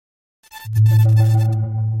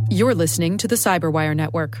You're listening to the Cyberwire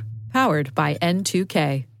Network, powered by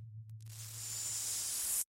N2K.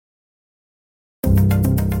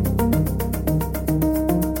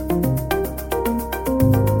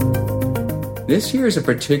 This year is a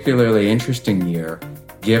particularly interesting year,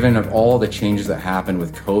 given of all the changes that happened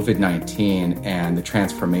with COVID-19 and the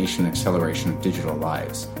transformation and acceleration of digital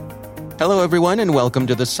lives. Hello, everyone, and welcome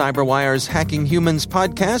to the CyberWire's Hacking Humans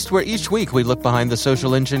podcast, where each week we look behind the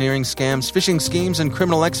social engineering scams, phishing schemes, and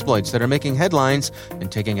criminal exploits that are making headlines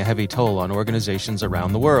and taking a heavy toll on organizations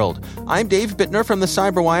around the world. I'm Dave Bittner from the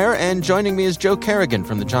CyberWire, and joining me is Joe Carrigan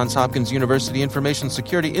from the Johns Hopkins University Information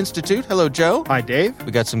Security Institute. Hello, Joe. Hi, Dave.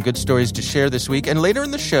 We got some good stories to share this week, and later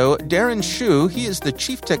in the show, Darren Shu, he is the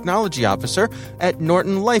Chief Technology Officer at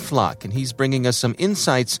NortonLifeLock, and he's bringing us some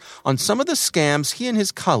insights on some of the scams he and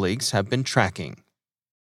his colleagues have been tracking.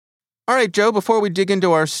 All right, Joe, before we dig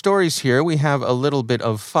into our stories here, we have a little bit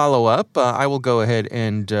of follow-up. I will go ahead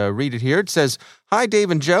and read it here. It says, "Hi,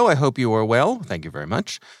 Dave and Joe. I hope you are well." Thank you very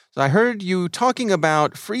much. So I heard you talking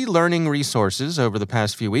about free learning resources over the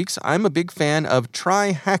past few weeks. I'm a big fan of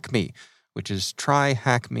TryHackMe, which is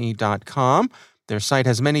tryhackme.com. Their site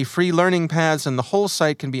has many free learning paths, and the whole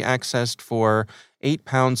site can be accessed for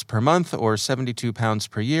 £8 per month or £72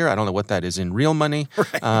 per year. I don't know what that is in real money.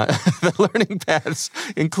 Right. The learning paths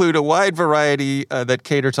include a wide variety that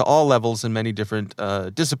cater to all levels and many different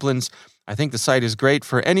disciplines. I think the site is great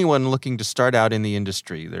for anyone looking to start out in the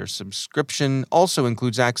industry. Their subscription also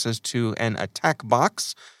includes access to an attack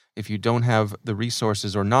box if you don't have the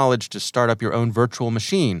resources or knowledge to start up your own virtual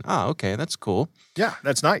machine. Okay, that's cool. Yeah,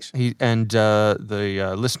 that's nice.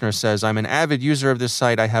 The listener says, "I'm an avid user of this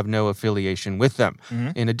site. I have no affiliation with them." Mm-hmm.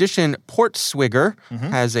 In addition, PortSwigger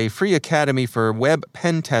has a free academy for web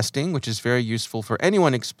pen testing, which is very useful for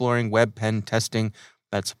anyone exploring web pen testing.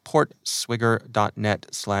 That's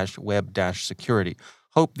portswigger.net/web-security.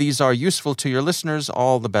 Hope these are useful to your listeners.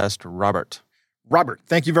 All the best, Robert. Robert,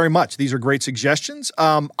 thank you very much. These are great suggestions.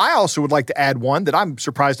 I also would like to add one that I'm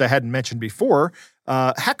surprised I hadn't mentioned before.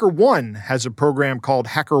 HackerOne has a program called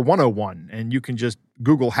Hacker 101, and you can just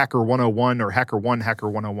Google Hacker 101 or HackerOne, Hacker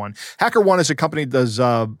 101. HackerOne is a company that does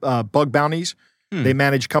bug bounties. They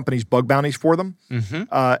manage companies' bug bounties for them.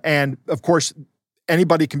 And, of course,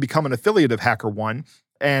 anybody can become an affiliate of HackerOne.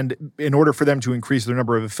 And in order for them to increase their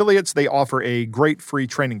number of affiliates, they offer a great free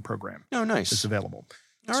training program. Oh, nice. That's available.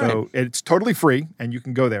 All so right. It's totally free, and you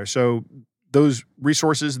can go there. So those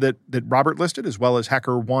resources that Robert listed, as well as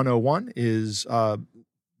Hacker 101, there's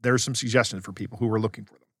some suggestions for people who are looking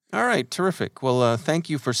for them. All right, terrific. Well, thank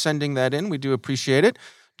you for sending that in. We do appreciate it.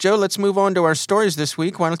 Joe, let's move on to our stories this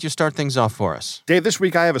week. Why don't you start things off for us? Dave, this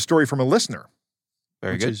week I have a story from a listener.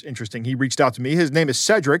 Very which good. is interesting. He reached out to me. His name is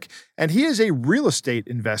Cedric, and he is a real estate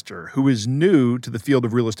investor who is new to the field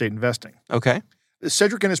of real estate investing. Okay.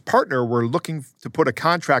 Cedric and his partner were looking to put a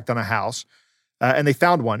contract on a house, and they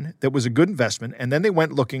found one that was a good investment, and then they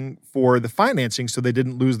went looking for the financing so they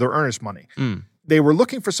didn't lose their earnest money. They were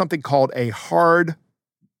looking for something called a hard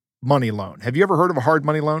money loan. Have you ever heard of a hard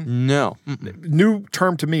money loan? No. New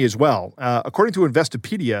term to me as well. According to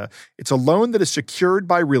Investopedia, it's a loan that is secured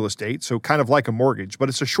by real estate, so kind of like a mortgage, but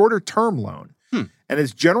it's a shorter term loan, and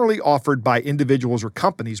it's generally offered by individuals or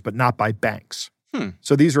companies, but not by banks.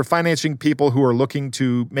 So these are financing people who are looking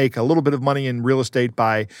to make a little bit of money in real estate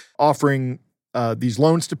by offering these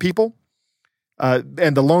loans to people.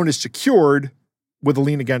 And the loan is secured with a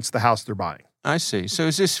lien against the house they're buying. I see. So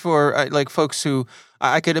is this for folks who,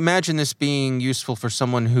 I could imagine this being useful for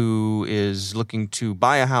someone who is looking to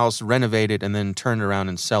buy a house, renovate it, and then turn around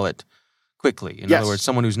and sell it quickly. In other words,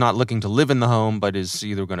 someone who's not looking to live in the home, but is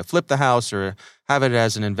either going to flip the house or have it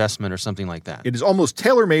as an investment or something like that. It is almost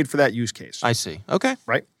tailor-made for that use case. I see. Okay.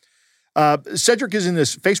 Right? Cedric is in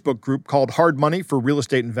this Facebook group called Hard Money for Real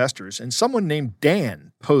Estate Investors, and someone named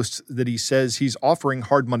Dan posts that he says he's offering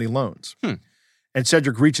hard money loans. And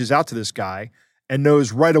Cedric reaches out to this guy and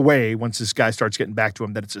knows right away once this guy starts getting back to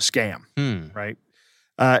him that it's a scam, right?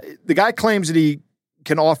 The guy claims that he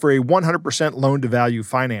can offer a 100% loan-to-value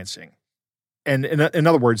financing. And in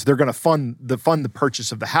other words, they're going to fund the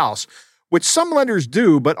purchase of the house, which some lenders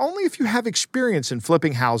do, but only if you have experience in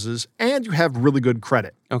flipping houses and you have really good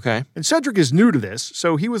credit. Okay. And Cedric is new to this,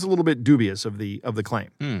 so he was a little bit dubious of the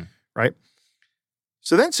claim, right?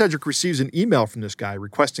 So then Cedric receives an email from this guy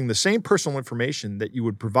requesting the same personal information that you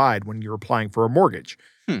would provide when you're applying for a mortgage,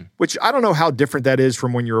 which I don't know how different that is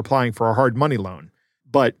from when you're applying for a hard money loan,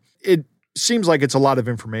 but it seems like it's a lot of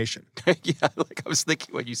information. Yeah, like I was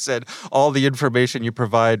thinking when you said all the information you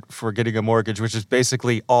provide for getting a mortgage, which is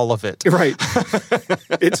basically all of it. Right.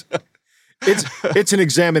 It's an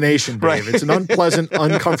examination, Dave. Right. It's an unpleasant,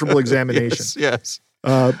 uncomfortable examination. Yes.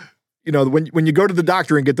 When you go to the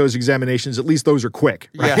doctor and get those examinations, at least those are quick.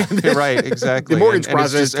 Right? Yeah, right, exactly. The mortgage and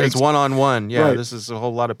process it's one-on-one. Yeah, Right. this is a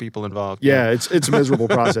whole lot of people involved. Yeah, it's a miserable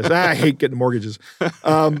process. I hate getting mortgages.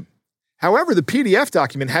 However, the PDF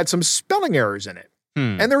document had some spelling errors in it.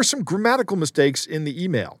 And there were some grammatical mistakes in the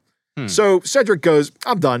email. So Cedric goes,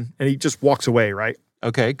 I'm done. And he just walks away, right?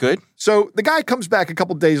 Okay, good. So the guy comes back a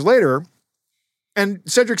couple days later and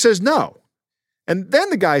Cedric says no. And then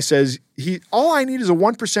the guy says, all I need is a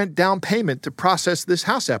 1% down payment to process this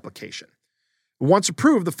house application. Once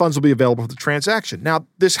approved, the funds will be available for the transaction. Now,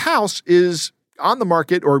 this house is on the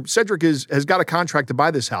market, or Cedric has got a contract to buy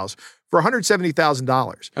this house for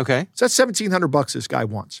 $170,000. Okay. So that's $1,700 this guy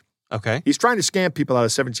wants. Okay. He's trying to scam people out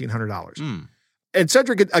of $1,700. And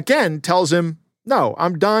Cedric, again, tells him, no,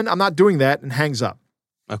 I'm done. I'm not doing that, and hangs up.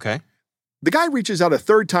 Okay. The guy reaches out a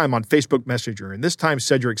third time on Facebook Messenger, and this time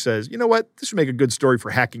Cedric says, you know what? This would make a good story for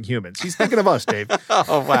hacking humans. He's thinking of us, Dave.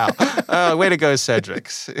 Oh, wow. Way to go, Cedric.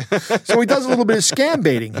 So he does a little bit of scam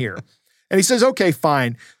baiting here. And he says, okay,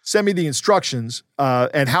 fine. Send me the instructions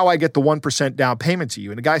and how I get the 1% down payment to you.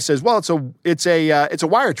 And the guy says, well, it's a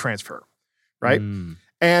wire transfer, right?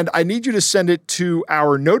 And I need you to send it to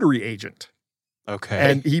our notary agent. Okay.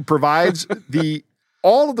 And he provides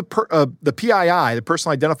all of the PII, the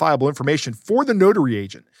personal identifiable information for the notary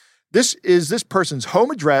agent. This is this person's home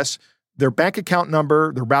address, their bank account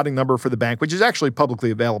number, their routing number for the bank, which is actually publicly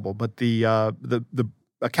available, but the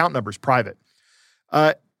account number is private.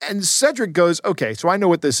 And Cedric goes, okay, so I know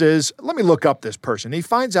what this is. Let me look up this person. He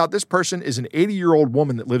finds out this person is an 80-year-old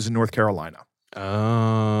woman that lives in North Carolina.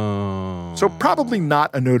 Oh. So probably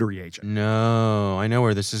not a notary agent. No, I know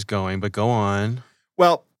where this is going, but go on.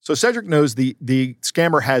 Well, so Cedric knows the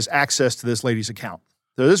scammer has access to this lady's account.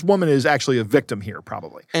 So this woman is actually a victim here,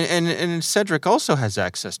 probably. And Cedric also has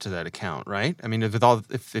access to that account, right? I mean,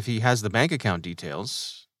 if he has the bank account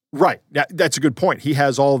details. Right. Yeah, that's a good point. He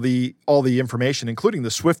has all the information, including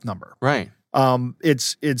the SWIFT number. Right.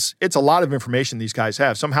 It's a lot of information these guys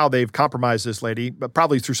have. Somehow they've compromised this lady, but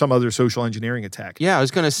probably through some other social engineering attack. Yeah, I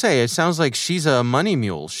was going to say, it sounds like she's a money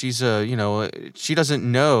mule. She's she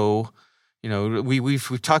doesn't know.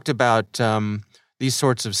 We've talked about these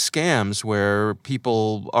sorts of scams where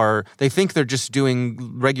they think they're just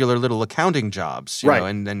doing regular little accounting jobs, you know,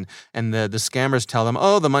 and the scammers tell them,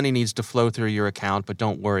 oh, the money needs to flow through your account, but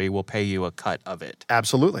don't worry, we'll pay you a cut of it.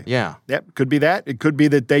 Absolutely. Yeah. Yep. Could be that. It could be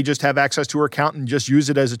that they just have access to her account and just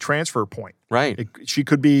use it as a transfer point. Right. She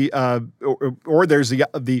could be, or there's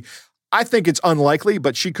the. I think it's unlikely,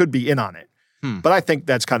 but she could be in on it. But I think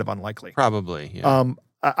that's kind of unlikely. Probably. Yeah.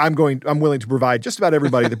 I'm willing to provide just about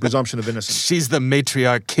everybody the presumption of innocence. She's the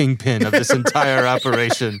matriarch kingpin of this entire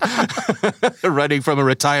operation, running from a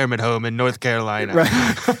retirement home in North Carolina,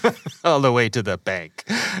 all the way to the bank.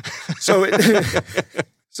 So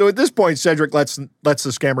at this point, Cedric lets the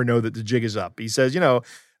scammer know that the jig is up. He says,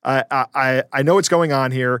 I know what's going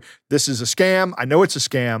on here. This is a scam. I know it's a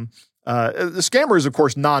scam. The scammer is, of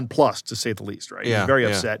course, nonplussed, to say the least, right? Yeah, He's very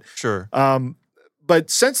upset. Sure.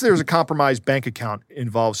 But since there's a compromised bank account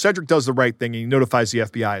involved, Cedric does the right thing and he notifies the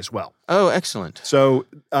FBI as well. Oh, excellent. So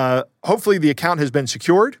hopefully the account has been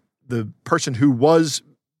secured. The person who was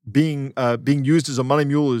being used as a money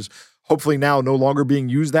mule is hopefully now no longer being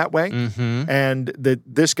used that way. Mm-hmm. And that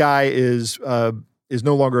this guy is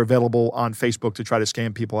no longer available on Facebook to try to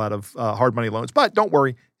scam people out of hard money loans. But don't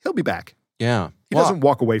worry, he'll be back. Yeah. He doesn't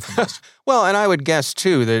walk away from this. Well, and I would guess,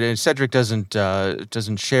 too, that Cedric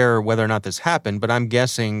doesn't share whether or not this happened, but I'm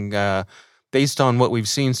guessing, based on what we've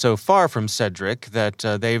seen so far from Cedric, that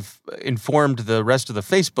they've informed the rest of the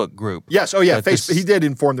Facebook group. Yes. Oh, yeah. He did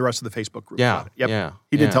inform the rest of the Facebook group. Yeah. About it. Yep. Yeah.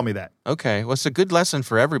 He did tell me that. Okay. Well, it's a good lesson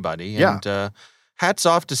for everybody. Yeah. And hats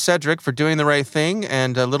off to Cedric for doing the right thing.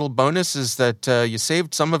 And a little bonus is that you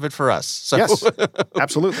saved some of it for us. So yes.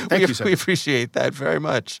 Absolutely. Thank you, Cedric. We appreciate that very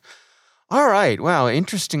much. All right. Wow.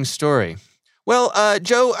 Interesting story. Well,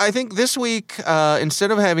 Joe, I think this week, instead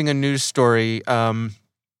of having a news story, I'm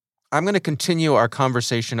going to continue our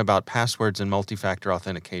conversation about passwords and multi-factor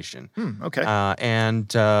authentication. Okay.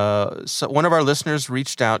 So one of our listeners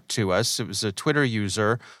reached out to us. It was a Twitter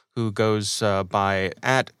user who goes by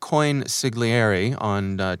 @CoinSiglieri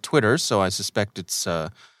on Twitter. So I suspect it's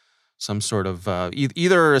some sort of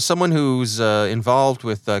either someone who's involved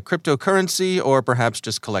with cryptocurrency or perhaps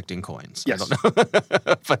just collecting coins. Yes. I don't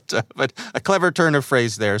know. but a clever turn of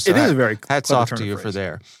phrase there. So it is a very hats clever off turn to of you phrase. for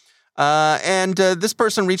there. And this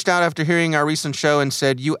person reached out after hearing our recent show and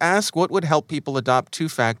said, you ask what would help people adopt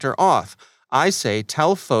two-factor auth. I say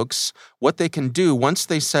tell folks what they can do once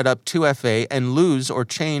they set up 2FA and lose or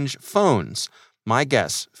change phones. My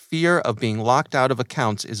guess, fear of being locked out of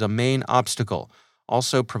accounts is a main obstacle.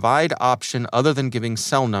 Also, provide option other than giving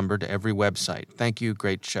cell number to every website. Thank you.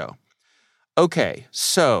 Great show. Okay,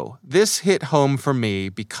 so this hit home for me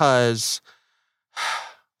because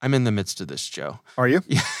I'm in the midst of this, Joe. Are you?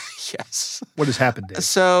 Yes. What has happened, Dave?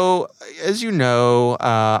 So, as you know,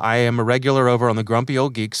 I am a regular over on the Grumpy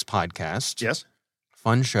Old Geeks podcast. Yes.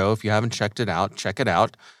 Fun show. If you haven't checked it out, check it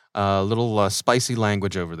out. A little spicy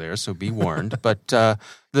language over there, so be warned. But the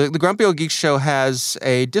Grumpy Old Geeks show has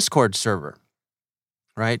a Discord server,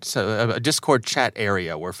 right? So a Discord chat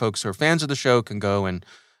area where folks who are fans of the show can go and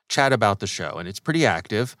chat about the show, and it's pretty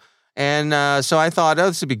active. And so I thought,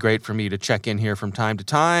 this would be great for me to check in here from time to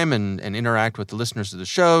time and interact with the listeners of the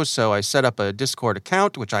show. So I set up a Discord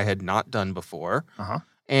account, which I had not done before. Uh-huh.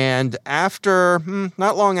 And after,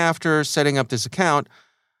 not long after setting up this account,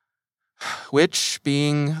 which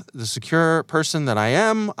being the secure person that I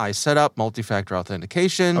am, I set up multi-factor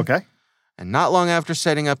authentication. Okay. And not long after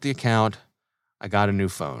setting up the account, I got a new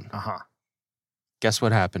phone. Uh-huh. Guess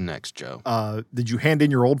what happened next, Joe? Did you hand in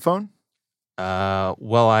your old phone?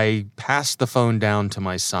 Well, I passed the phone down to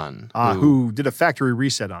my son. Who did a factory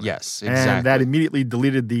reset on it. Yes, exactly. And that immediately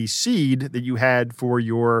deleted the seed that you had for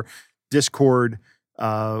your Discord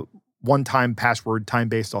one-time password,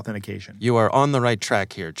 time-based authentication. You are on the right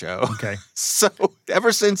track here, Joe. Okay. So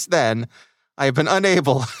ever since then, I've been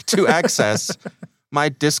unable to access my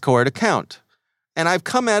Discord account. And I've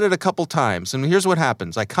come at it a couple times. And here's what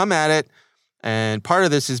happens. I come at it, and part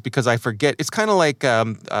of this is because I forget. It's kind of like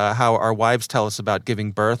how our wives tell us about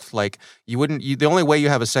giving birth. Like the only way you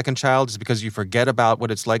have a second child is because you forget about what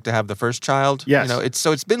it's like to have the first child. Yes.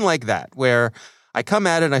 It's been like that, where I come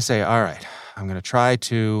at it and I say, all right, I'm going to try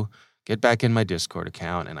to get back in my Discord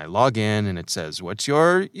account, and I log in and it says, what's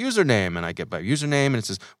your username? And I get my username and it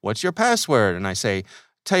says, what's your password? And I say,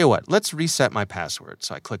 tell you what, let's reset my password.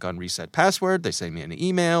 So I click on reset password. They send me an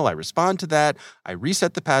email. I respond to that. I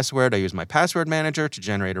reset the password. I use my password manager to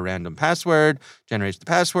generate a random password, generates the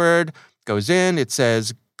password, goes in. It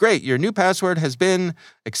says, great, your new password has been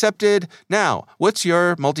accepted. Now, what's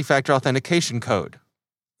your multi-factor authentication code?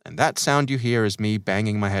 And that sound you hear is me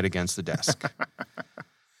banging my head against the desk.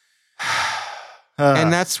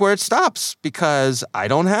 And that's where it stops because I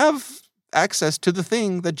don't have access to the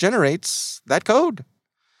thing that generates that code.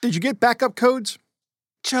 Did you get backup codes?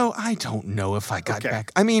 Joe, I don't know if I got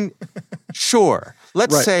back. I mean, sure.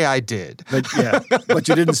 Let's say I did. But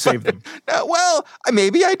you didn't save them. Well,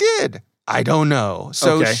 maybe I did. I don't know.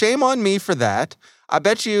 So shame on me for that. I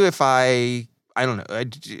bet you if I don't know,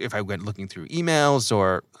 if I went looking through emails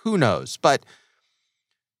or who knows. But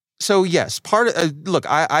so yes, look,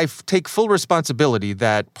 I take full responsibility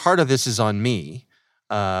that part of this is on me.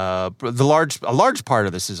 A large part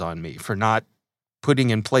of this is on me for not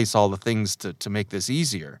putting in place all the things to make this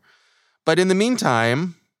easier. But in the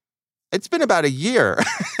meantime, it's been about a year.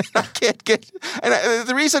 I can't get, and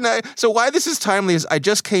the reason so why this is timely is I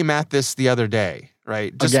just came at this the other day,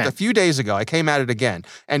 right? Just a few days ago, I came at it again.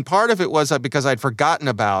 And part of it was because I'd forgotten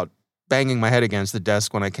about banging my head against the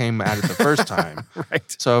desk when I came at it the first time.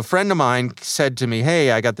 Right. So a friend of mine said to me,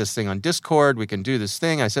 hey, I got this thing on Discord. We can do this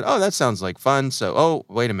thing. I said, oh, that sounds like fun. So,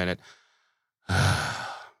 wait a minute.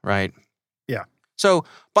 Right. Yeah. So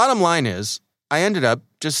bottom line is I ended up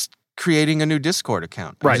just creating a new Discord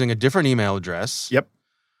account using a different email address. Yep.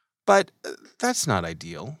 But that's not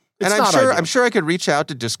ideal. It's and not ideal. I'm sure I could reach out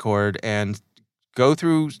to Discord and go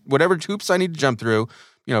through whatever hoops I need to jump through,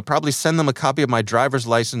 probably send them a copy of my driver's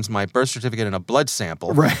license, my birth certificate, and a blood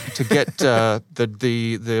sample to get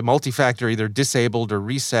the multi-factor either disabled or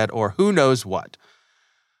reset or who knows what.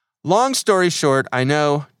 Long story short, I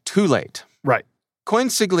know, too late. Right.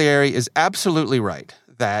 Consigliere is absolutely right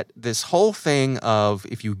that this whole thing of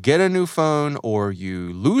if you get a new phone or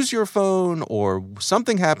you lose your phone or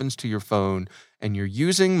something happens to your phone and you're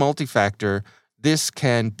using multi-factor, this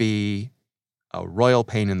can be a royal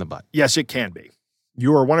pain in the butt. Yes, it can be.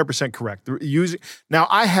 You are 100% correct. Now,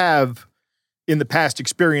 I have in the past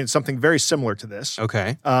experienced something very similar to this.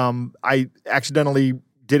 Okay. I accidentally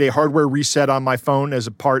did a hardware reset on my phone as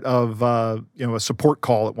a part of a support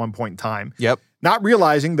call at one point in time. Yep. Not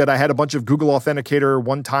realizing that I had a bunch of Google Authenticator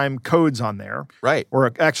one-time codes on there. Right.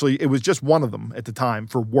 Or actually, it was just one of them at the time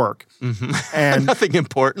for work. Mm-hmm. And nothing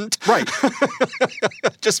important. Right.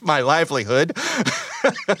 Just my livelihood.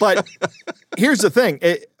 But here's the thing.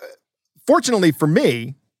 Fortunately for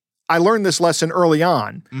me, I learned this lesson early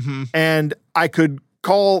on. Mm-hmm. And I could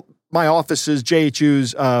call my office's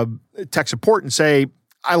JHU's tech support and say,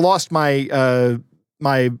 I lost my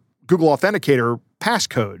Google Authenticator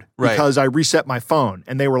passcode because I reset my phone.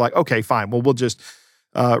 And they were like, okay, fine. Well, we'll just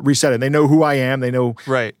reset it. They know who I am. They know.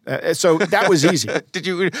 Right. So that was easy.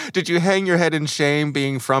 Did you hang your head in shame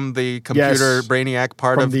being from the computer brainiac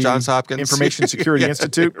part from of the Johns Hopkins Information Security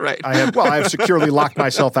Institute? Right. I have securely locked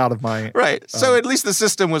myself out of my. Right. So at least the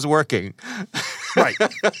system was working. Right.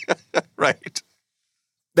 Right.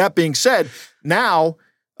 That being said, now,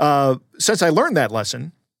 since I learned that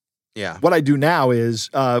lesson, what I do now is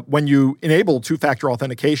when you enable two-factor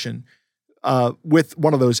authentication with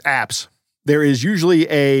one of those apps, there is usually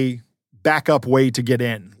a backup way to get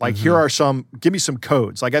in. Like here are give me some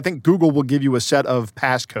codes. Like I think Google will give you a set of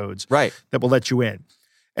passcodes that will let you in.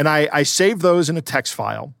 And I save those in a text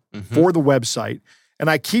file for the website, and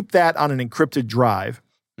I keep that on an encrypted drive.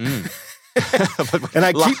 And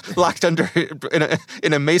I keep locked under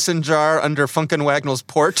in a mason jar under Funkin' Wagnall's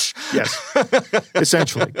porch. Yes,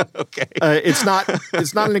 essentially. Okay. It's not an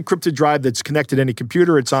encrypted drive that's connected to any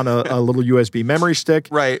computer. It's on a little USB memory stick.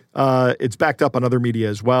 Right. It's backed up on other media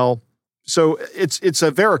as well. So it's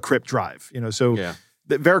a VeraCrypt drive.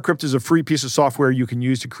 The VeraCrypt is a free piece of software you can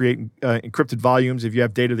use to create encrypted volumes if you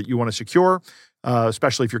have data that you want to secure,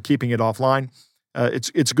 especially if you're keeping it offline.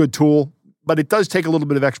 It's a good tool. But it does take a little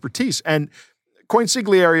bit of expertise. And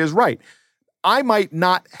Coinsigliere is right. I might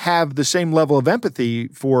not have the same level of empathy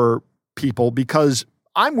for people because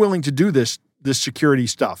I'm willing to do this security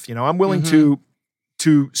stuff. I'm willing to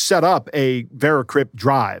set up a VeraCrypt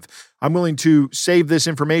drive. I'm willing to save this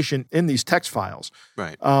information in these text files.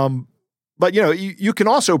 Right. But you can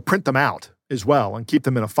also print them out as well and keep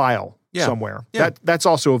them in a file somewhere. Yeah. That's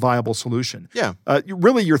also a viable solution. Yeah.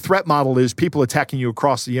 Really, your threat model is people attacking you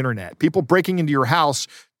across the internet. People breaking into your house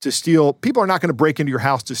to steal. People are not going to break into your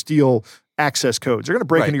house to steal access codes. They're going to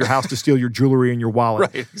break into your house to steal your jewelry and your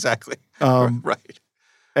wallet. Right. Exactly. Right.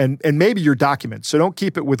 And maybe your documents. So don't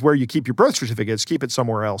keep it with where you keep your birth certificates. Keep it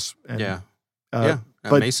somewhere else. And, a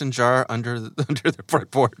mason jar under the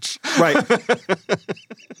front porch. Right.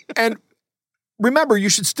 And remember, you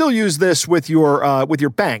should still use this with your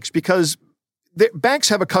banks because banks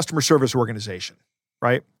have a customer service organization,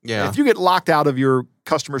 right? Yeah. If you get locked out of your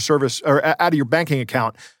customer service or out of your banking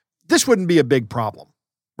account, this wouldn't be a big problem,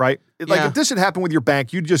 right? Like if this had happened with your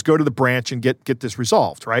bank, you'd just go to the branch and get this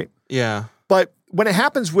resolved, right? Yeah. But when it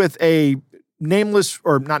happens with a nameless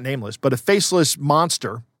or not nameless, but a faceless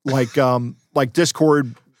monster like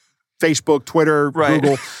Discord, Facebook, Twitter,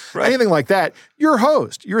 Google, anything like that, you're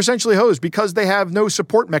hosed. You're essentially hosed because they have no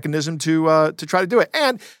support mechanism to try to do it.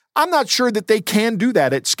 And I'm not sure that they can do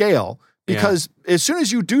that at scale because as soon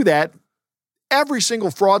as you do that, every single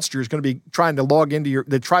fraudster is going to be trying to log into your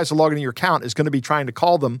account is going to be trying to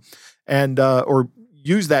call them and or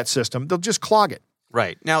use that system. They'll just clog it.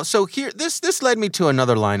 Right. Now, so here, this led me to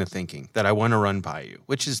another line of thinking that I want to run by you,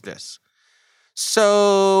 which is this.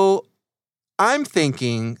 So I'm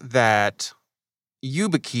thinking that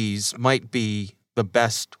YubiKeys might be the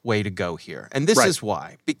best way to go here. And this is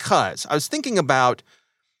why. Because I was thinking about,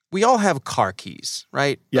 we all have car keys,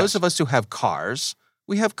 right? Yes. Those of us who have cars,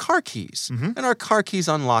 we have car keys. And our car keys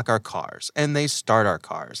unlock our cars. And they start our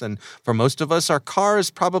cars. And for most of us, our car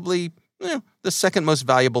is probably the second most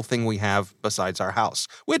valuable thing we have besides our house.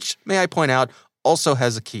 Which, may I point out, also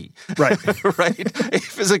has a key. Right. Right? A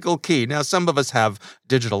physical key. Now, some of us have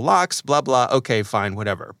digital locks, blah, blah. Okay, fine,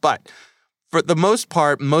 whatever. But for the most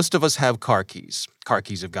part, most of us have car keys. Car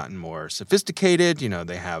keys have gotten more sophisticated.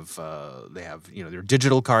 They have their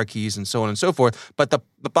digital car keys and so on and so forth. But the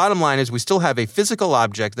bottom line is we still have a physical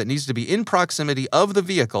object that needs to be in proximity of the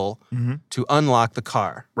vehicle to unlock the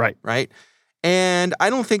car. Right. Right? And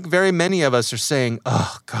I don't think very many of us are saying,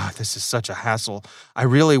 oh, God, this is such a hassle. I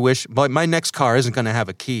really wish my next car isn't going to have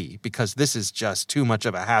a key because this is just too much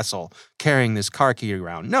of a hassle carrying this car key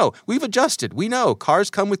around. No, we've adjusted. We know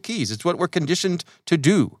cars come with keys. It's what we're conditioned to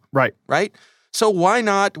do. Right. Right? So why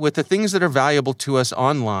not, with the things that are valuable to us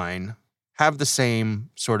online, have the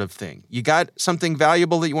same sort of thing? You got something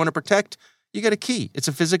valuable that you want to protect, you get a key. It's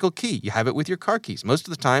a physical key. You have it with your car keys. Most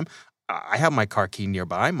of the time, I have my car key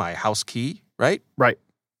nearby, my house key. Right? Right.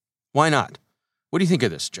 Why not? What do you think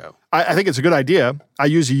of this, Joe? I think it's a good idea. I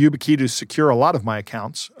use a YubiKey to secure a lot of my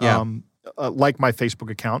accounts, like my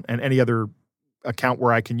Facebook account and any other account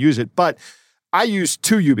where I can use it. But I use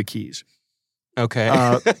two YubiKeys.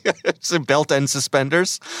 Okay. So belt and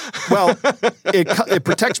suspenders? Well, it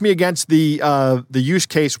protects me against the use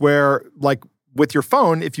case where, like with your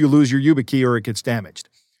phone, if you lose your YubiKey or it gets damaged.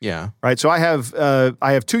 Yeah. Right. So I have two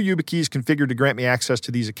YubiKeys configured to grant me access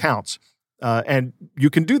to these accounts. And you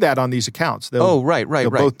can do that on these accounts. They'll right.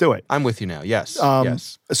 both do it. I'm with you now. Yes.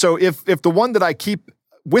 Yes. So if the one that I keep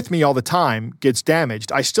with me all the time gets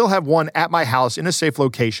damaged, I still have one at my house in a safe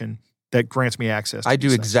location that grants me access to I do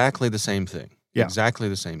these exactly the same thing. Yeah. Exactly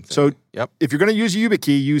the same thing. So yep. if you're going to use a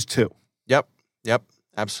YubiKey, use 2. Yep.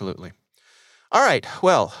 Absolutely. All right.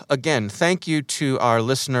 Well, again, thank you to our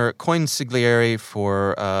listener, Coinsigliere,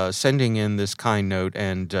 for sending in this kind note,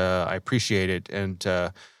 and I appreciate it. And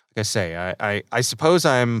like I say, I suppose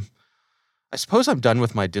I'm done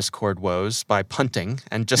with my Discord woes by punting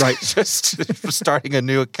and just starting a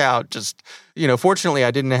new account. Just, fortunately,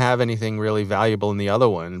 I didn't have anything really valuable in the other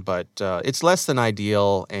one, but it's less than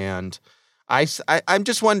ideal. And I'm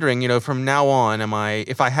just wondering, from now on,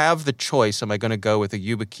 if I have the choice, am I going to go with a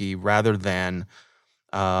YubiKey rather than,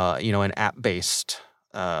 an app-based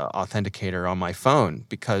authenticator on my phone?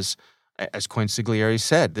 Because, as Coinsigliere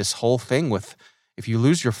said, this whole thing with if you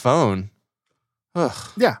lose your phone,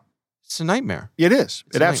 Yeah. it's a nightmare. It is.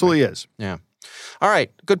 It absolutely is. Yeah. All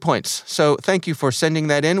right. Good points. So thank you for sending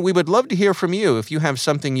that in. We would love to hear from you. If you have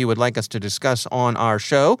something you would like us to discuss on our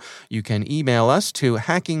show, you can email us to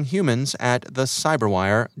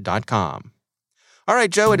hackinghumans@thecyberwire.com. All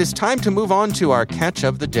right, Joe, it is time to move on to our catch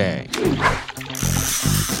of the day.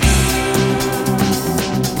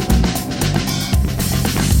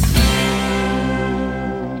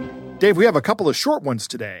 Dave, we have a couple of short ones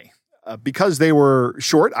today. Because they were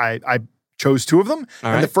short, I chose 2 of them. All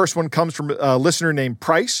and right. the first one comes from a listener named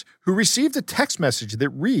Price, who received a text message that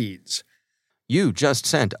reads, You just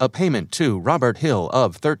sent a payment to Robert Hill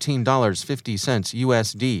of $13.50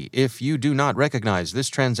 USD. If you do not recognize this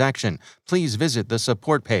transaction, please visit the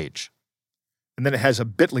support page. and then it has a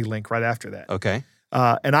Bitly link right after that. Okay.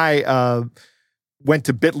 And I went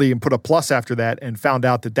to Bitly and put a plus after that and found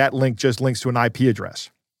out that link just links to an IP address.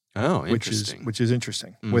 Oh, which interesting. is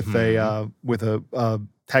interesting Mm-hmm. with a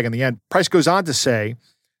tag on the end. Price goes on to say,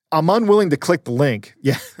 I'm unwilling to click the link.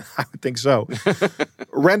 Yeah, I would think so.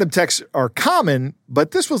 Random texts are common, but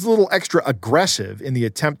this was a little extra aggressive in the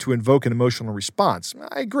attempt to invoke an emotional response.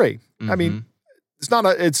 I agree. I mean,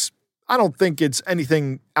 I don't think it's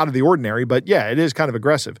anything out of the ordinary, but yeah, it is kind of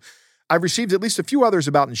aggressive. I've received at least a few others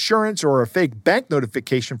about insurance or a fake bank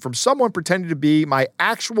notification from someone pretending to be my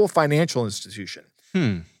actual financial institution.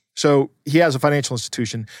 So he has a financial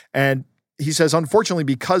institution, and he says, unfortunately,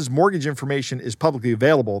 because mortgage information is publicly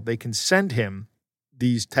available, they can send him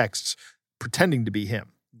these texts pretending to be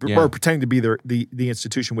him, or pretending to be the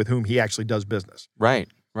institution with whom he actually does business. Right.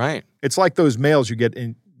 It's like those mails you get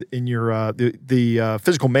in your the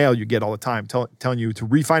physical mail you get all the time, telling you to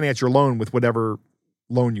refinance your loan with whatever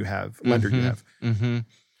loan you have, lender you have. Mm-hmm.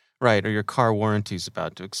 Right, or your car warranty's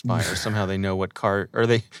about to expire. Somehow they know what car, or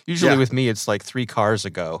they usually with me it's like 3 cars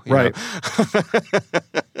ago. You Right. know?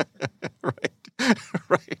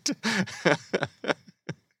 Right.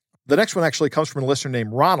 The next one actually comes from a listener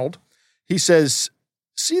named Ronald. He says,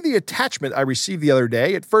 see the attachment I received the other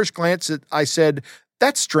day. At first glance, I said,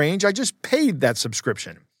 that's strange. I just paid that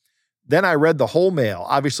subscription. Then I read the whole mail,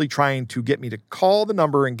 obviously trying to get me to call the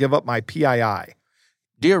number and give up my PII.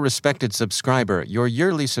 Dear respected subscriber, your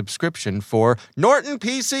yearly subscription for Norton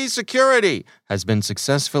PC Security has been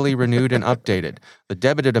successfully renewed and updated. The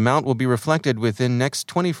debited amount will be reflected within next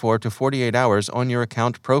 24 to 48 hours on your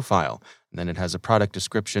account profile. And then it has a product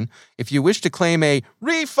description. If you wish to claim a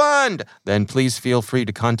refund, then please feel free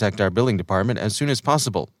to contact our billing department as soon as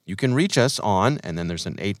possible. You can reach us on, and then there's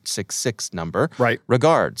an 866 number. Right.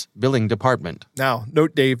 Regards, billing department. Now,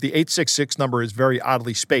 note, Dave, the 866 number is very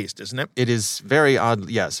oddly spaced, isn't it? It is very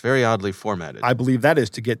oddly formatted. I believe that is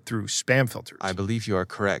to get through spam filters. I believe you are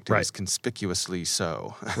correct. It Right. is conspicuously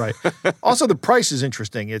so. Right. Also, the price is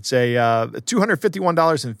interesting. It's a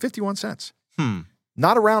 $251.51.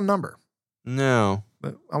 Not a round number, No,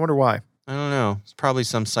 but I wonder why. I don't know. There's probably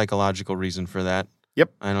some psychological reason for that.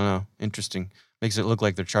 Yep. I don't know. Interesting. Makes it look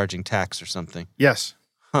like they're charging tax or something. Yes.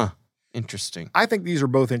 Huh. Interesting. I think these are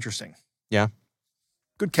both interesting. Yeah.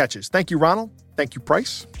 Good catches. Thank you, Ronald. Thank you,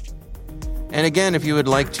 Price. And again, if you would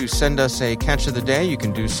like to send us a catch of the day, you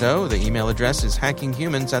can do so. The email address is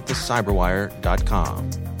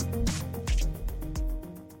hackinghumans@thecyberwire.com.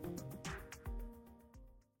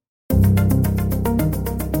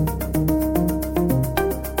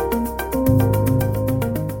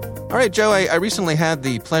 All right, Joe, I recently had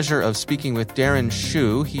the pleasure of speaking with Darren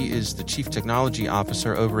Shu. He is the Chief Technology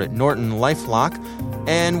Officer over at Norton LifeLock,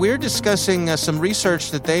 and we're discussing some research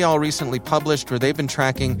that they all recently published where they've been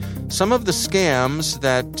tracking some of the scams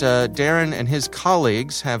that Darren and his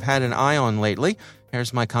colleagues have had an eye on lately.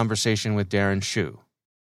 Here's my conversation with Darren Shu.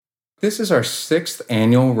 This is our 6th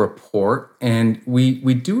annual report, and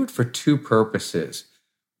we do it for 2 purposes.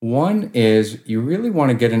 One is you really want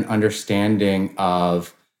to get an understanding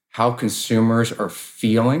of how consumers are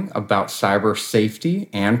feeling about cyber safety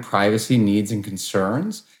and privacy needs and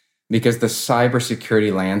concerns, because the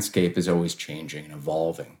cybersecurity landscape is always changing and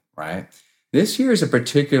evolving, right? This year is a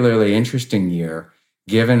particularly interesting year,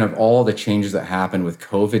 given of all the changes that happened with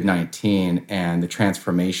COVID-19 and the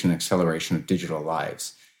transformation and acceleration of digital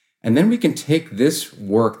lives. And then we can take this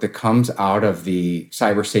work that comes out of the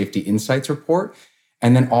Cyber Safety Insights report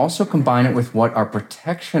and then also combine it with what our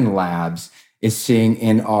protection labs is seeing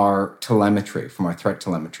in our telemetry from our threat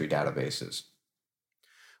telemetry databases.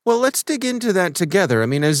 Well, let's dig into that together. I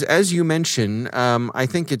mean, as you mentioned, I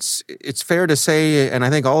think it's fair to say, and I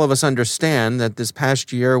think all of us understand that this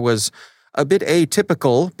past year was a bit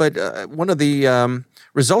atypical, but one of the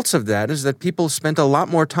results of that is that people spent a lot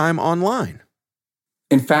more time online.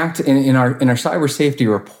 In fact, in our cyber safety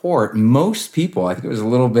report, most people, I think it was a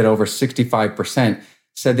little bit over 65%,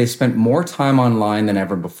 said they spent more time online than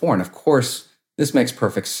ever before. And of course, this makes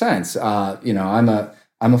perfect sense. I'm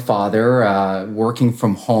a father working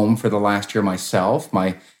from home for the last year myself.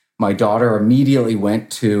 My daughter immediately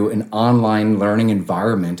went to an online learning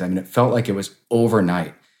environment. I mean, it felt like it was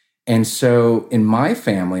overnight. And so in my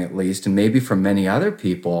family, at least, and maybe for many other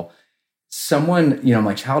people, someone,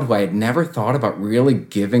 my child who I had never thought about really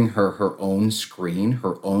giving her own screen,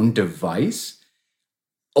 her own device,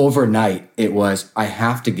 overnight, it was, I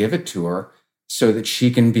have to give it to her so that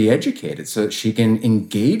she can be educated, so that she can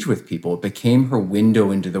engage with people. It became her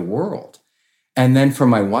window into the world. And then for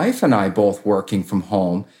my wife and I both working from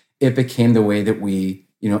home, it became the way that we,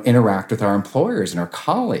 interact with our employers and our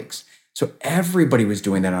colleagues. So everybody was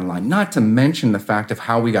doing that online, not to mention the fact of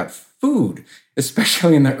how we got food,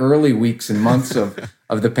 especially in the early weeks and months of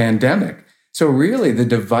the pandemic. So really, the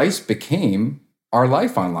device became our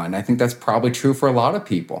life online. I think that's probably true for a lot of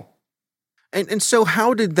people. And so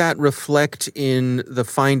how did that reflect in the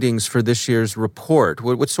findings for this year's report?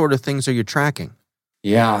 What sort of things are you tracking?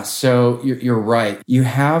 Yeah, so you're right. You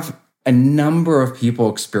have a number of people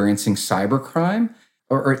experiencing cybercrime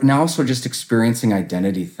and also just experiencing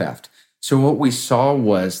identity theft. So what we saw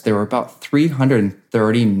was there were about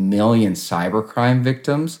 330 million cybercrime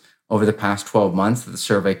victims over the past 12 months that the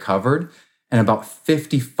survey covered, and about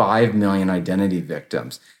 55 million identity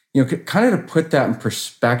victims. Kind of to put that in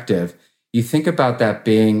perspective, you think about that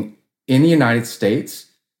being in the United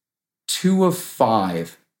States, 2 of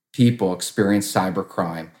 5 people experienced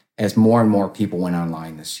cybercrime as more and more people went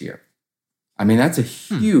online this year. I mean, that's a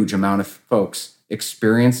huge amount of folks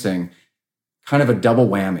experiencing kind of a double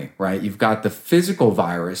whammy, right? You've got the physical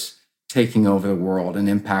virus taking over the world and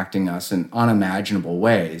impacting us in unimaginable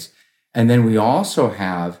ways. And then we also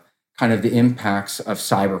have kind of the impacts of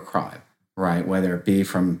cybercrime, right? Whether it be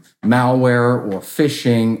from malware or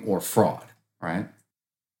phishing or fraud, right?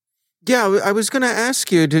 Yeah, I was going to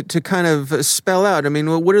ask you to kind of spell out, I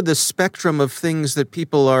mean, what are the spectrum of things that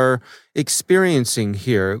people are experiencing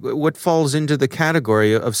here? What falls into the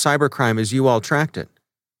category of cybercrime as you all tracked it?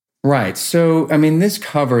 Right. So, I mean, this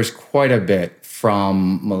covers quite a bit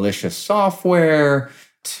from malicious software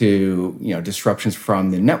to, disruptions from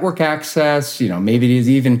the network access. Maybe it is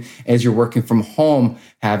even as you're working from home,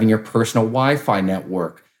 having your personal Wi-Fi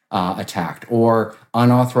network attacked, or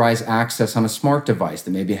unauthorized access on a smart device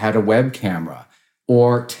that maybe had a web camera,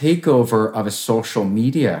 or takeover of a social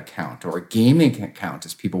media account or a gaming account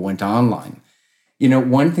as people went online.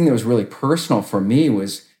 One thing that was really personal for me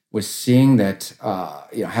was seeing that,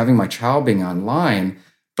 having my child being online,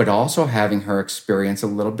 but also having her experience a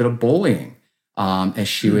little bit of bullying as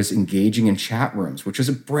she was engaging in chat rooms, which was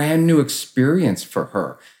a brand new experience for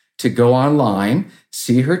her to go online,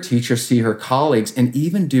 see her teacher, see her colleagues, and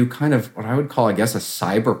even do kind of what I would call, I guess, a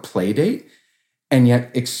cyber play date, and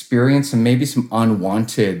yet experience maybe some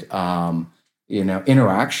unwanted,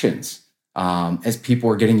 interactions as people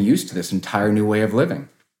were getting used to this entire new way of living.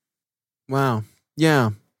 Wow.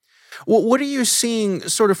 Yeah. Well, what are you seeing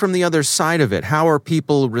sort of from the other side of it? How are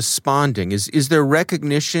people responding? Is there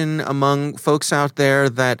recognition among folks out there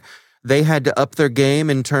that they had to up their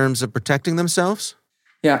game in terms of protecting themselves?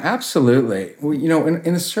 Yeah, absolutely.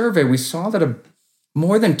 In the survey, we saw that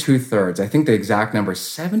more than 2/3, I think the exact number,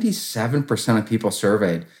 77% of people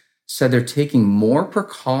surveyed said they're taking more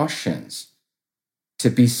precautions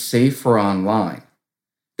to be safer online.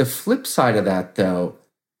 The flip side of that, though,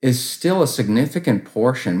 is still a significant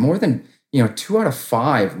portion. More than 2 out of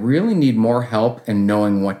 5 really need more help in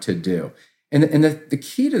knowing what to do. And the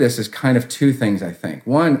key to this is kind of 2 things, I think.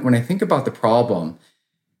 One, when I think about the problem,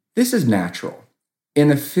 this is natural. In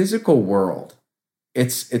the physical world,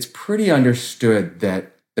 it's pretty understood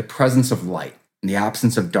that the presence of light and the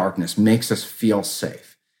absence of darkness makes us feel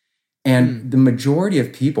safe. And the majority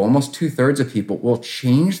of people, almost 2/3 of people, will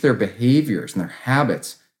change their behaviors and their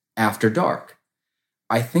habits after dark.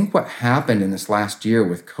 I think what happened in this last year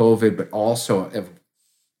with COVID, but also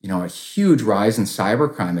a huge rise in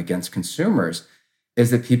cybercrime against consumers, is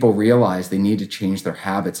that people realize they need to change their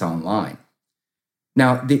habits online.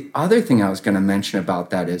 Now, the other thing I was going to mention about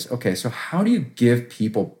that is, okay, so how do you give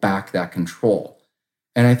people back that control?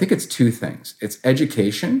 And I think it's two things. It's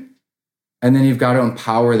education, and then you've got to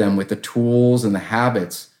empower them with the tools and the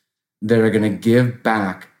habits that are going to give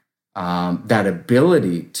back that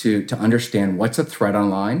ability to understand what's a threat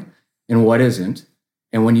online and what isn't.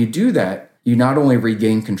 And when you do that, you not only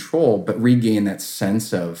regain control, but regain that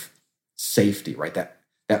sense of safety, right?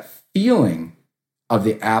 That feeling of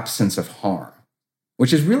the absence of harm,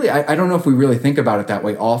 which is really, I don't know if we really think about it that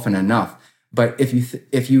way often enough. But if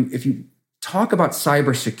you talk about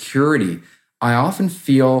cybersecurity, I often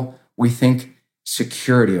feel we think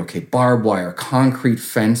security, okay, barbed wire, concrete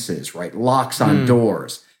fences, right? Locks on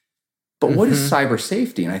doors. But what is cyber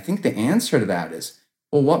safety? And I think the answer to that is,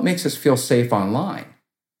 well, what makes us feel safe online?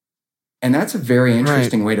 And that's a very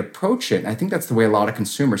interesting way to approach it. And I think that's the way a lot of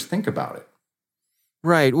consumers think about it.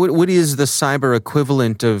 Right. What is the cyber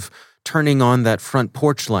equivalent of turning on that front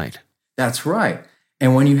porch light? That's right.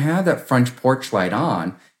 And when you have that front porch light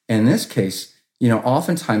on, in this case,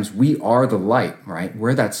 oftentimes we are the light, right?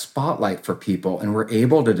 We're that spotlight for people, and we're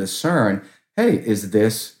able to discern, hey, is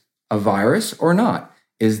this a virus or not?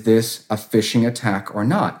 Is this a phishing attack or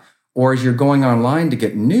not? Or as you're going online to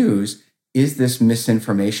get news, is this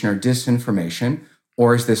misinformation or disinformation,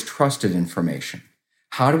 or is this trusted information?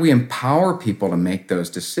 How do we empower people to make those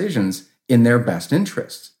decisions in their best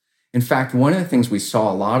interests? In fact, one of the things we saw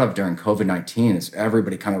a lot of during COVID-19 is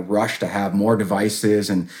everybody kind of rushed to have more devices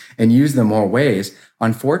and use them more ways.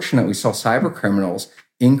 Unfortunately, we saw cyber criminals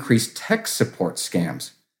increase tech support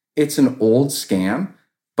scams. It's an old scam,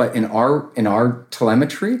 but in our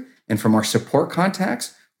telemetry and from our support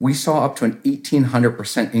contacts, we saw up to an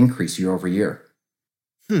 1,800% increase year over year.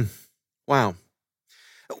 Wow.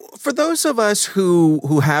 For those of us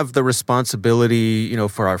who have the responsibility,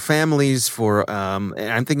 for our families, and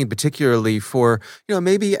I'm thinking particularly for,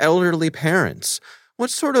 maybe elderly parents, what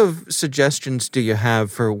sort of suggestions do you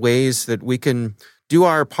have for ways that we can do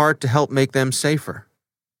our part to help make them safer?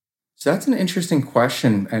 So that's an interesting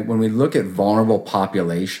question. And when we look at vulnerable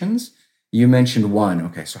populations, you mentioned one.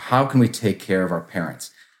 Okay, so how can we take care of our parents?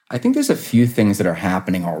 I think there's a few things that are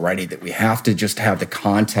happening already that we have to just have the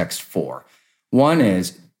context for. One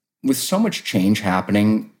is, with so much change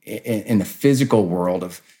happening in the physical world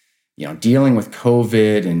of, dealing with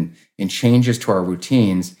COVID and changes to our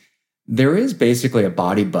routines, there is basically a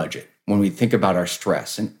body budget when we think about our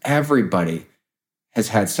stress. And everybody has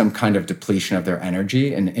had some kind of depletion of their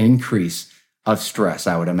energy and increase of stress,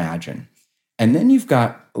 I would imagine. And then you've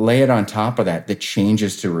got, lay it on top of that, the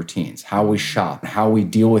changes to routines, how we shop, how we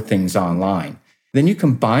deal with things online. Then you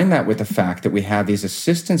combine that with the fact that we have these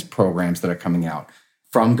assistance programs that are coming out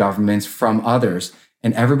from governments, from others,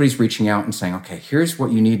 and everybody's reaching out and saying, okay, here's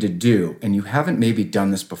what you need to do, and you haven't maybe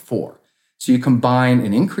done this before. So you combine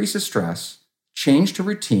an increase of stress, change to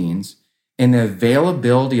routines, and the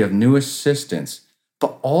availability of new assistance.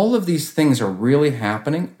 But all of these things are really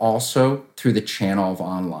happening also through the channel of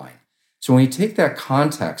online. So when you take that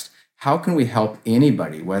context, how can we help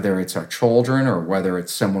anybody, whether it's our children or whether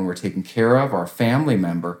it's someone we're taking care of or a family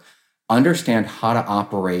member, understand how to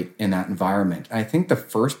operate in that environment? And I think the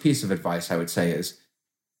first piece of advice I would say is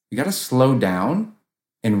you got to slow down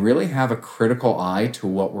and really have a critical eye to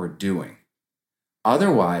what we're doing.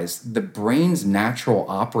 Otherwise, the brain's natural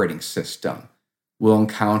operating system will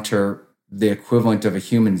encounter the equivalent of a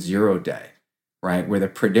human 0 day, right? Where the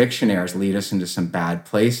prediction errors lead us into some bad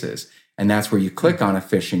places. And that's where you click on a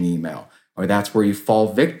phishing email, or that's where you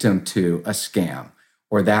fall victim to a scam,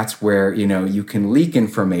 or that's where, you can leak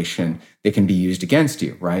information that can be used against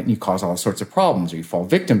you, right? And you cause all sorts of problems, or you fall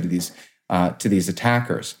victim to these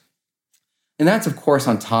attackers. And that's, of course,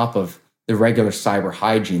 on top of the regular cyber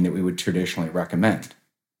hygiene that we would traditionally recommend,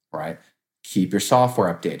 right? Keep your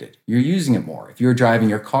software updated. You're using it more. If you're driving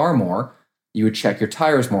your car more, you would check your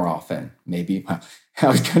tires more often. Maybe, I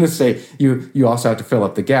was going to say you also have to fill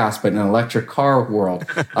up the gas, but in an electric car world,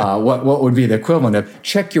 what would be the equivalent of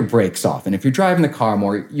check your brakes off? And if you're driving the car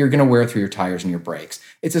more, you're going to wear through your tires and your brakes.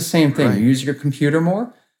 It's the same thing. Right. You use your computer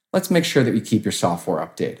more. Let's make sure that you keep your software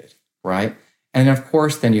updated, right? And of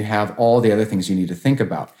course, then you have all the other things you need to think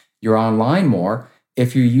about. You're online more.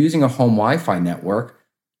 If you're using a home Wi-Fi network,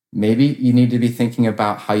 maybe you need to be thinking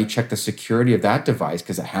about how you check the security of that device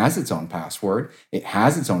because it has its own password. It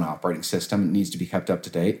has its own operating system. It needs to be kept up to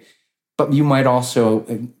date. But you might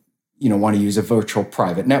also, want to use a virtual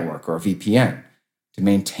private network or a VPN to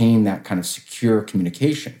maintain that kind of secure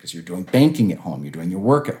communication because you're doing banking at home, you're doing your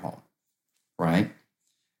work at home, right?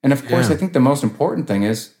 And of course, I think the most important thing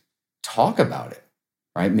is talk about it,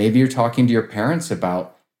 right? Maybe you're talking to your parents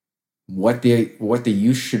about what the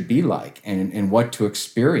use should be like and what to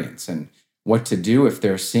experience and what to do if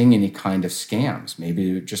they're seeing any kind of scams.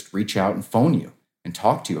 Maybe just reach out and phone you and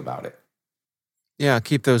talk to you about it. Yeah,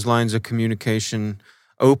 keep those lines of communication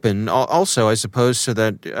open. Also, I suppose, so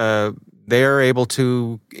that they're able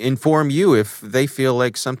to inform you if they feel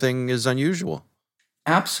like something is unusual.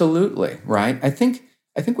 Absolutely, right? I think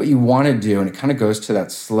what you want to do, and it kind of goes to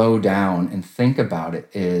that slow down and think about it,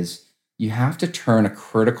 is you have to turn a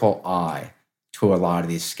critical eye to a lot of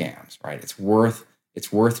these scams, right? It's worth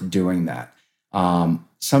doing that.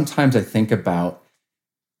 Sometimes I think about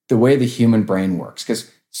the way the human brain works,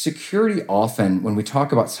 because security often, when we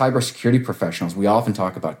talk about cybersecurity professionals, we often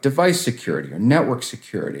talk about device security or network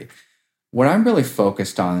security. What I'm really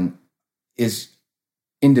focused on is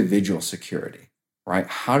individual security, right?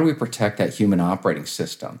 How do we protect that human operating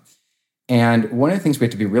system? And one of the things we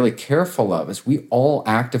have to be really careful of is we all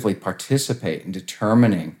actively participate in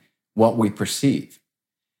determining what we perceive.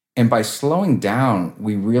 And by slowing down,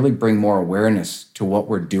 we really bring more awareness to what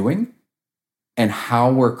we're doing and how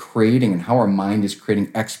we're creating and how our mind is creating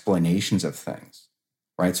explanations of things,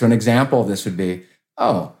 right? So an example of this would be,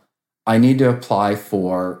 oh, I need to apply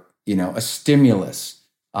for, a stimulus,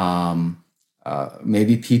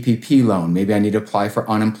 maybe PPP loan. Maybe I need to apply for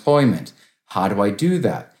unemployment. How do I do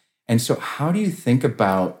that? And so how do you think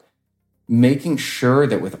about making sure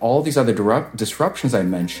that with all these other disruptions I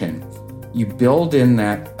mentioned, you build in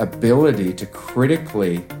that ability to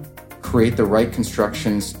critically create the right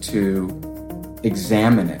constructions to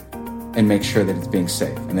examine it and make sure that it's being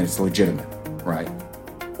safe and that it's legitimate, right?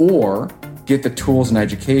 Or get the tools and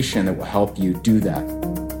education that will help you do that.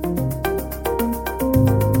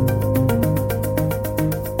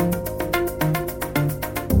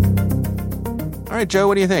 All right, Joe,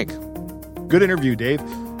 what do you think? Good interview, Dave.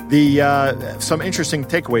 Some interesting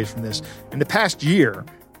takeaways from this. In the past year,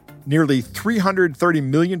 nearly 330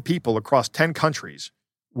 million people across 10 countries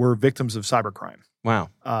were victims of cybercrime. Wow.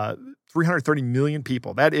 330 million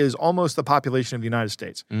people. That is almost the population of the United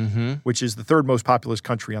States, which is the third most populous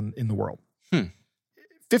country in the world.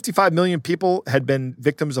 55 million people had been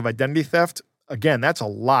victims of identity theft. Again, that's a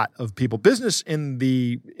lot of people. Business in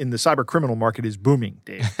the cyber criminal market is booming,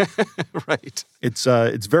 Dave. Right. It's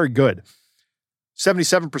very good.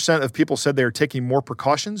 77% of people said they are taking more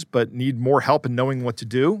precautions but need more help in knowing what to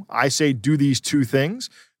do. I say do these two things.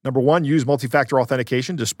 Number one, use multi-factor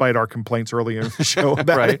authentication, despite our complaints earlier in the show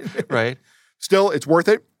about it. Right. Still, it's worth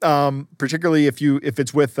it, particularly if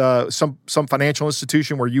it's with some financial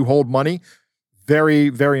institution where you hold money. Very,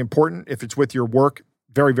 very important. If it's with your work,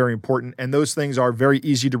 very, very important. And those things are very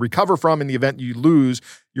easy to recover from in the event you lose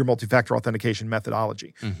your multi-factor authentication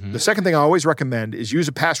methodology. The second thing I always recommend is use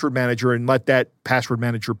a password manager and let that password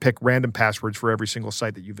manager pick random passwords for every single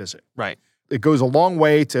site that you visit. Right. It goes a long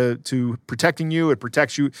way to protecting you. It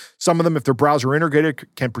protects you. Some of them, if they're browser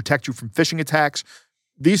integrated, can protect you from phishing attacks.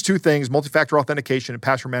 These two things, multi-factor authentication and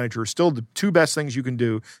password manager, are still the two best things you can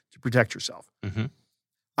do to protect yourself.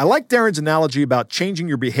 I like Darren's analogy about changing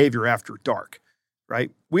your behavior after dark. Right?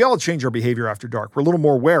 We all change our behavior after dark. We're a little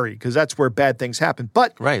more wary because that's where bad things happen.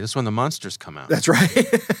 But right, that's when the monsters come out. That's right.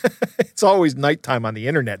 It's always nighttime on the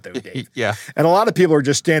internet, though, Dave. Yeah. And a lot of people are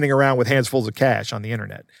just standing around with hands full of cash on the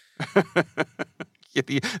internet.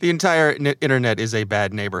 The entire internet is a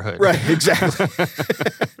bad neighborhood. Right, exactly.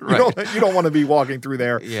 Right. You don't want to be walking through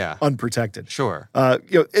there unprotected. Sure.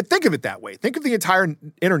 Think of it that way. Think of the entire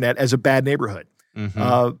internet as a bad neighborhood.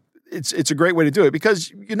 It's a great way to do it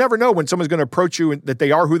because you never know when someone's going to approach you and that they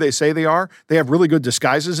are who they say they are. They have really good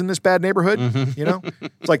disguises in this bad neighborhood.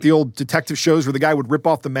 It's like the old detective shows where the guy would rip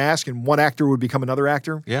off the mask and one actor would become another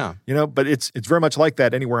actor. Yeah. But it's very much like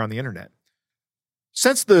that anywhere on the internet.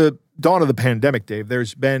 Since the dawn of the pandemic, Dave,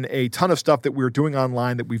 there's been a ton of stuff that we're doing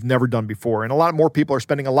online that we've never done before. And a lot more people are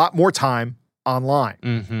spending a lot more time online.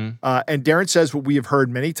 And Darren says what we have heard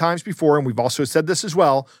many times before, and we've also said this as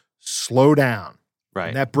well, slow down. Right.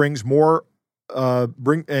 And that brings more,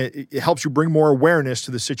 it helps you bring more awareness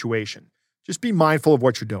to the situation. Just be mindful of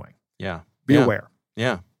what you're doing. Yeah. Be aware.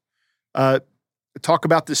 Yeah. Talk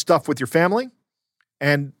about this stuff with your family.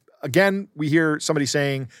 And again, we hear somebody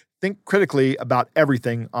saying, think critically about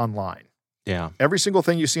everything online. Yeah. Every single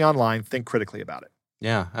thing you see online, think critically about it.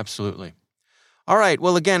 Yeah, absolutely. All right.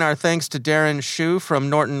 Well, again, our thanks to Darren Shu from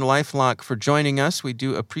Norton LifeLock for joining us. We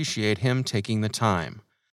do appreciate him taking the time.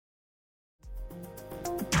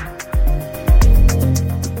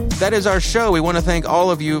 That is our show. We want to thank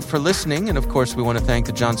all of you for listening. And of course, we want to thank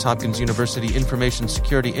the Johns Hopkins University Information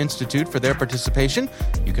Security Institute for their participation.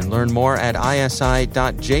 You can learn more at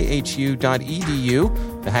isi.jhu.edu.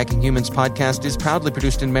 The Hacking Humans podcast is proudly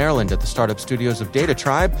produced in Maryland at the startup studios of Data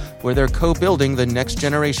Tribe, where they're co-building the next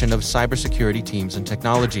generation of cybersecurity teams and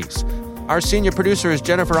technologies. Our senior producer is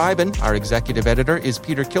Jennifer Iben. Our executive editor is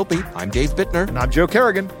Peter Kilpe. I'm Dave Bittner. And I'm Joe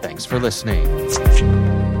Kerrigan. Thanks for listening.